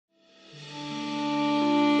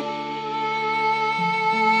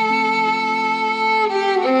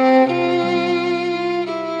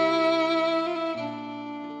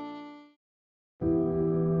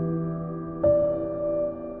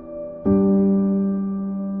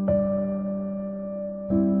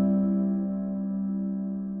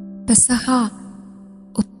പെസഹ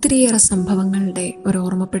ഒത്തിരിയേറെ സംഭവങ്ങളുടെ ഒരു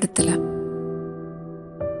ഓർമ്മപ്പെടുത്തലാണ്.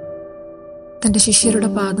 തൻ്റെ ശിഷ്യരുടെ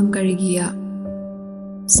പാദം കഴുകിയ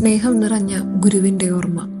സ്നേഹം നിറഞ്ഞ ഗുരുവിൻ്റെ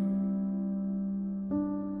ഓർമ്മ,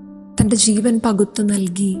 തൻ്റെ ജീവൻ പകുത്തു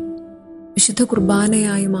നൽകി വിശുദ്ധ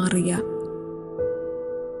കുർബാനയായി മാറിയ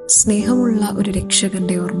സ്നേഹമുള്ള ഒരു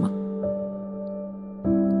രക്ഷകന്റെ ഓർമ്മ,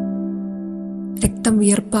 രക്തം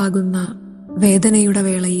വിയർപ്പാകുന്ന വേദനയുടെ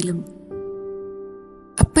വേളയിലും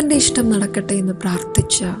അപ്പൻ്റെ ഇഷ്ടം നടക്കട്ടെ എന്ന്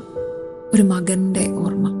പ്രാർത്ഥിച്ച ഒരു മകന്റെ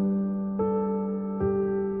ഓർമ്മ,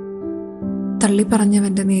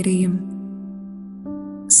 തള്ളിപ്പറഞ്ഞവന്റെ നേരെയും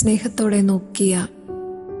സ്നേഹത്തോടെ നോക്കിയ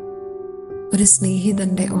ഒരു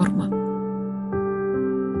സ്നേഹിതന്റെ ഓർമ്മ.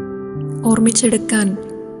 ഓർമ്മിച്ചെടുക്കാൻ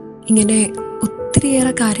ഇങ്ങനെ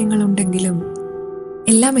ഒത്തിരിയേറെ കാര്യങ്ങളുണ്ടെങ്കിലും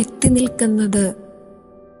എല്ലാം എത്തി നിൽക്കുന്നത്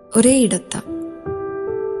ഒരേ ഇടത്താണ്.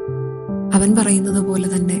 അവൻ പറയുന്നത് പോലെ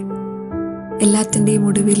തന്നെ എല്ലാറ്റിൻ്റെയും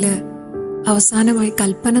ഒടുവിൽ അവസാനമായി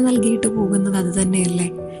കൽപ്പന നൽകിയിട്ട് പോകുന്നത് അത് തന്നെയല്ലേ,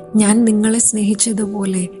 ഞാൻ നിങ്ങളെ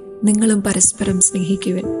സ്നേഹിച്ചതുപോലെ നിങ്ങളും പരസ്പരം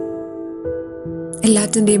സ്നേഹിക്കുവിൻ.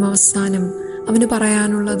 എല്ലാറ്റിൻ്റെയും അവസാനം അവന്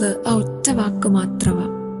പറയാനുള്ളത് ആ ഒറ്റ വാക്ക് മാത്രമാ,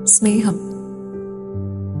 സ്നേഹം.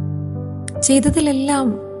 ചെയ്തതിലെല്ലാം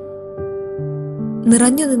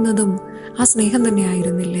നിറഞ്ഞു നിന്നതും ആ സ്നേഹം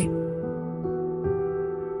തന്നെയായിരുന്നില്ലേ?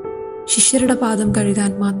 ശിഷ്യരുടെ പാദം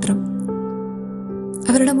കഴുകാൻ മാത്രം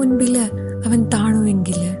അവരുടെ മുൻപിൽ അവൻ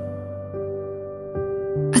താണുവെങ്കിൽ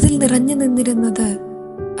അതിൽ നിറഞ്ഞു നിന്നിരുന്നത്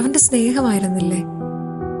അവന്റെ സ്നേഹമായിരുന്നില്ലേ?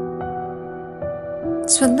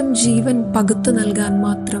 സ്വന്തം ജീവൻ പകുത്തു നൽകാൻ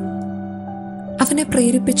മാത്രം അവനെ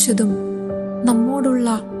പ്രേരിപ്പിച്ചതും നമ്മോടുള്ള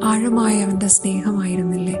ആഴമായ അവന്റെ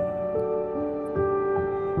സ്നേഹമായിരുന്നില്ലേ?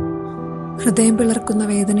 ഹൃദയം പിളർക്കുന്ന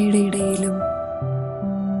വേദനയുടെ ഇടയിലും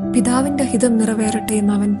പിതാവിന്റെ ഹിതം നിറവേറട്ടെ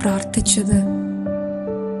എന്ന് അവൻ പ്രാർത്ഥിച്ചത്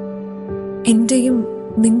എന്റെയും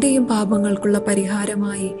നിന്റെയും പാപങ്ങൾക്കുള്ള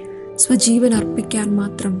പരിഹാരമായി സ്വജീവൻ അർപ്പിക്കാൻ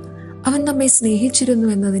മാത്രം അവൻ നമ്മെ സ്നേഹിച്ചിരുന്നു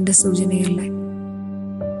എന്നതിന്റെ സൂചനയല്ലേ?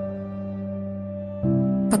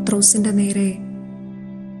 പത്രോസിന്റെ നേരെ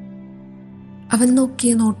അവൻ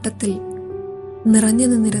നോക്കിയ നോട്ടത്തിൽ നിറഞ്ഞു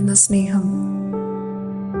നിന്നിരുന്ന സ്നേഹം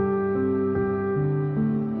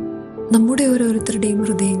നമ്മുടെ ഓരോരുത്തരുടെയും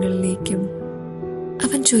ഹൃദയങ്ങളിലേക്കും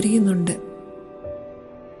അവൻ ചൊരിയുന്നുണ്ട്.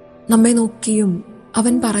 നമ്മെ നോക്കിയും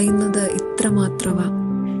അവൻ പറയുന്നത് ഇത്രമാത്രമാ,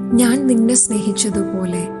 ഞാൻ നിന്നെ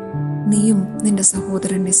സ്നേഹിച്ചതുപോലെ നീയും നിന്റെ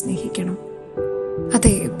സഹോദരനെ സ്നേഹിക്കണം.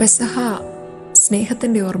 അതെ, പെസഹ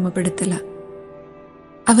സ്നേഹത്തിന്റെ ഓർമ്മപ്പെടുത്തല.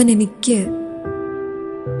 അവൻ എനിക്ക്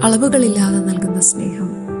അളവുകളില്ലാതെ നൽകുന്ന സ്നേഹം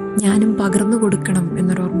ഞാനും പകർന്നു കൊടുക്കണം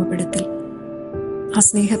എന്നൊരു ഓർമ്മപ്പെടുത്തൽ. ആ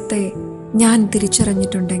സ്നേഹത്തെ ഞാൻ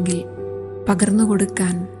തിരിച്ചറിഞ്ഞിട്ടുണ്ടെങ്കിൽ പകർന്നു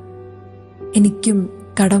കൊടുക്കാൻ എനിക്കും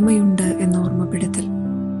കടമയുണ്ട് എന്ന ഓർമ്മപ്പെടുത്തൽ.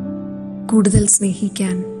 കൂടുതൽ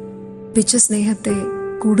സ്നേഹിക്കാൻ, പിച്ച സ്നേഹത്തെ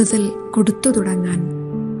കൂടുതൽ കൊടുത്തു തുടങ്ങാൻ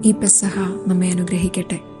ഈ പെസഹ നമ്മെ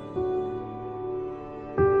അനുഗ്രഹിക്കട്ടെ.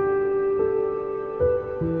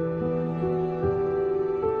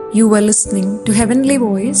 You were listening to Heavenly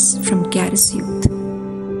Voice from Charis.